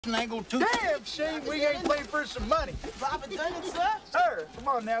angle too. Damn shame we ain't playing for some money. Papa done it, sir? Sir, come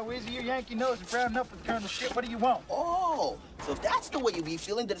on now, Wheezy. Your Yankee nose is brown enough with the Colonel's shit. What do you want? Oh, so if that's the way you be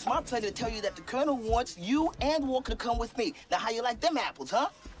feeling, then it's my pleasure to tell you that the Colonel wants you and Walker to come with me. Now, how you like them apples, huh?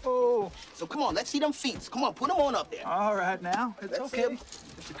 Oh. So come on, let's see them feet. Come on, put them on up there. All right now. It's That's okay. it.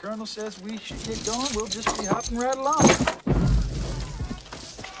 If the Colonel says we should get going, we'll just be hopping right along.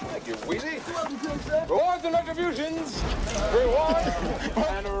 Thank you, Wheezy. You're welcome, good sir. Rewards and retributions. Rewards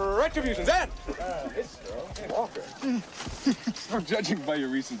and retributions. And Mr. Walker. So, judging by your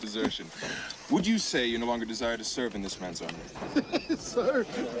recent desertion, would you say you no longer desire to serve in this man's army? Sir.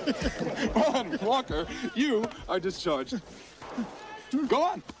 Go on, Walker. You are discharged. Go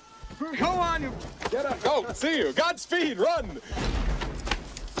on. Go on, you. Get up. Go. See you. Godspeed. Run.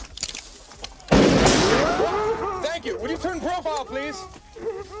 Thank you. Would you turn profile, please?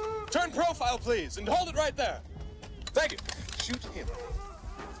 Turn profile, please, and hold it right there. Thank you. Shoot him.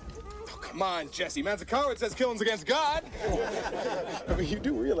 Oh, come on, Jesse. Man's a coward, says killing's against God. I mean, you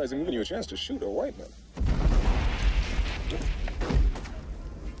do realize I'm giving you a chance to shoot a white man. Do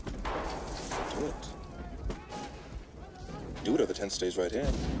it. Do it or the tent stays right here.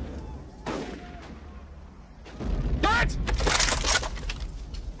 What?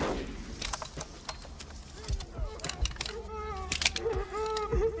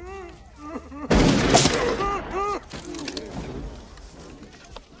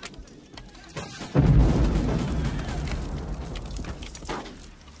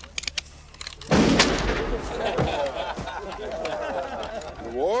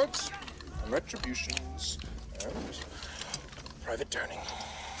 Rewards and retributions and private turning.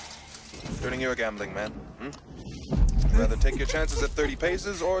 Turning, you're a gambling man. Rather take your chances at 30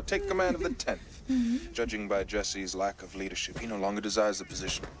 paces or take command of the 10th. Judging by Jesse's lack of leadership, he no longer desires the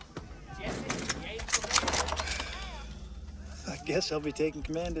position. I guess I'll be taking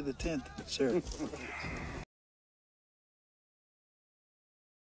command of the 10th, sir.